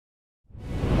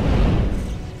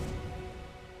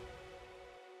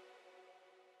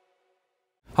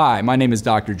Hi, my name is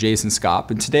Dr. Jason Scopp,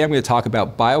 and today I'm going to talk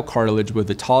about BioCartilage with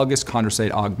Autologous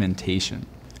Chondrocyte Augmentation.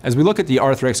 As we look at the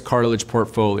Arthrex cartilage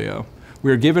portfolio,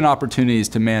 we are given opportunities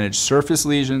to manage surface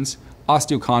lesions,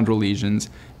 osteochondral lesions,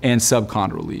 and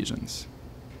subchondral lesions.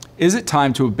 Is it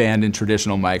time to abandon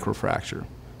traditional microfracture?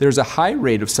 There's a high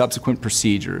rate of subsequent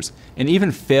procedures and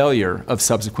even failure of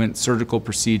subsequent surgical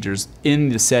procedures in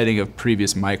the setting of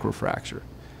previous microfracture.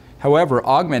 However,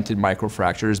 augmented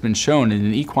microfracture has been shown in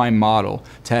an equine model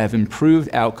to have improved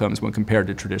outcomes when compared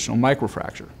to traditional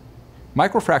microfracture.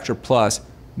 Microfracture Plus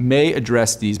may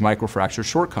address these microfracture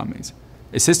shortcomings.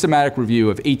 A systematic review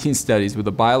of 18 studies with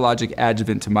a biologic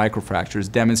adjuvant to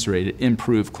microfractures demonstrated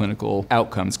improved clinical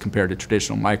outcomes compared to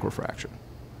traditional microfracture.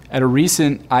 At a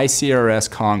recent ICRS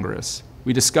Congress,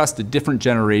 we discussed the different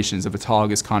generations of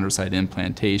autologous chondrocyte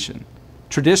implantation.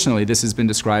 Traditionally, this has been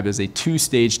described as a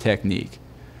two-stage technique,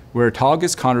 where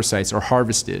autologous chondrocytes are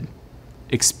harvested,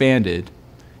 expanded,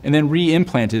 and then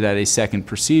re-implanted at a second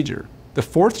procedure. The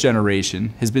fourth generation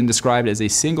has been described as a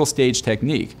single-stage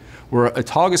technique, where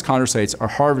autologous chondrocytes are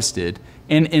harvested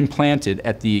and implanted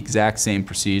at the exact same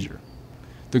procedure.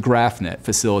 The GraftNet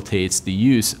facilitates the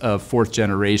use of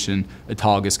fourth-generation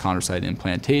autologous chondrocyte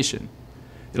implantation.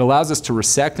 It allows us to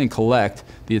resect and collect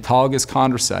the autologous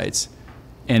chondrocytes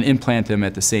and implant them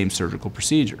at the same surgical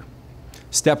procedure.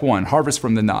 Step 1, harvest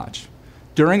from the notch.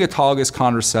 During autologous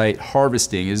chondrocyte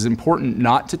harvesting, it is important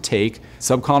not to take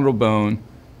subchondral bone,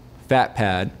 fat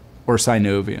pad, or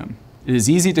synovium. It is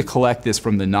easy to collect this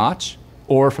from the notch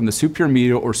or from the superior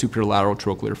medial or superolateral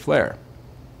trochlear flare.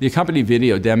 The accompanying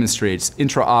video demonstrates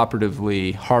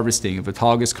intraoperatively harvesting of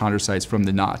autologous chondrocytes from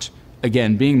the notch,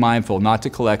 again being mindful not to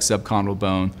collect subchondral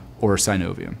bone or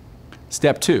synovium.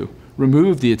 Step 2,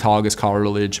 remove the autologous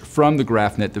cartilage from the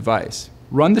GraftNet device.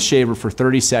 Run the shaver for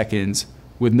 30 seconds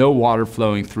with no water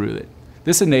flowing through it.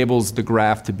 This enables the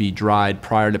graft to be dried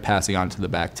prior to passing on to the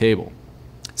back table.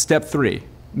 Step 3,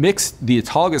 mix the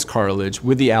autologous cartilage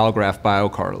with the allograft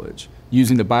BioCartilage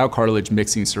using the BioCartilage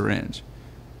mixing syringe.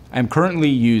 I am currently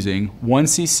using 1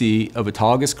 cc of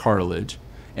autologous cartilage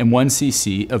and 1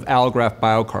 cc of allograft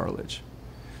BioCartilage.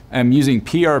 I am using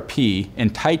PRP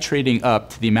and titrating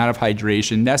up to the amount of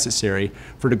hydration necessary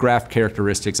for the graft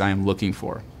characteristics I am looking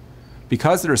for.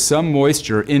 Because there is some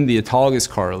moisture in the autologous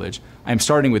cartilage, I am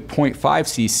starting with 0.5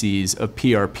 cc's of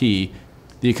PRP.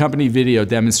 The accompanying video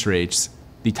demonstrates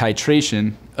the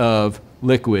titration of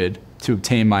liquid to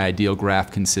obtain my ideal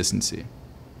graft consistency.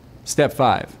 Step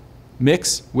 5,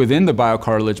 mix within the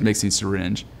BioCartilage mixing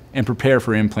syringe and prepare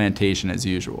for implantation as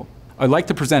usual. I'd like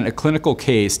to present a clinical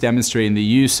case demonstrating the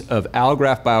use of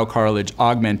allograft BioCartilage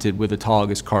augmented with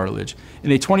autologous cartilage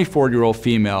in a 24-year-old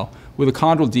female with a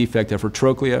chondral defect of her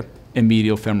trochlea and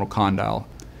medial femoral condyle.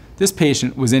 This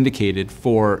patient was indicated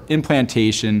for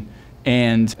implantation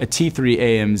and a T3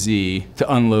 AMZ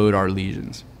to unload our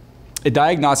lesions. A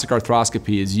diagnostic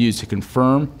arthroscopy is used to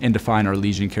confirm and define our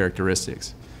lesion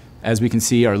characteristics. As we can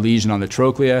see, our lesion on the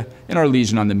trochlea and our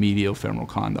lesion on the medial femoral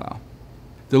condyle.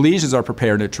 The lesions are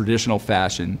prepared in a traditional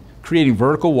fashion, creating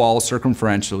vertical walls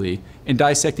circumferentially and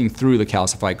dissecting through the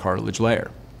calcified cartilage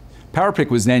layer. PowerPick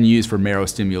was then used for marrow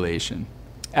stimulation.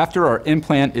 After our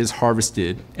implant is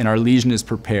harvested and our lesion is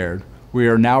prepared, we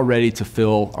are now ready to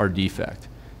fill our defect.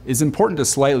 It is important to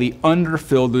slightly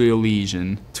underfill the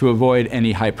lesion to avoid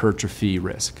any hypertrophy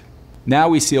risk. Now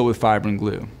we seal with fibrin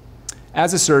glue.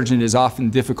 As a surgeon, it is often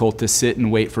difficult to sit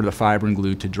and wait for the fibrin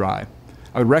glue to dry.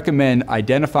 I would recommend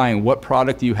identifying what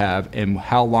product you have and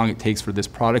how long it takes for this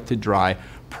product to dry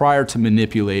prior to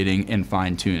manipulating and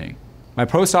fine-tuning. My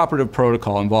postoperative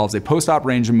protocol involves a post-op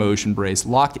range of motion brace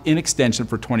locked in extension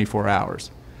for 24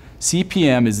 hours.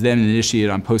 CPM is then initiated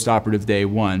on postoperative day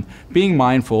 1, being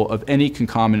mindful of any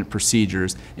concomitant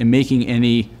procedures and making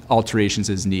any alterations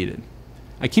as needed.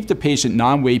 I keep the patient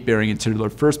non-weight bearing until their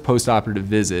first postoperative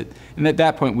visit, and at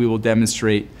that point we will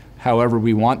demonstrate however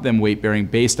we want them weight bearing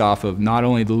based off of not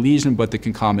only the lesion but the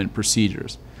concomitant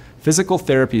procedures. Physical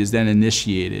therapy is then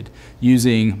initiated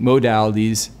using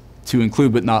modalities to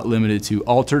include but not limited to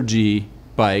Alter G,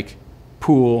 bike,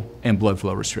 pool, and blood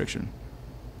flow restriction.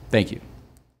 Thank you.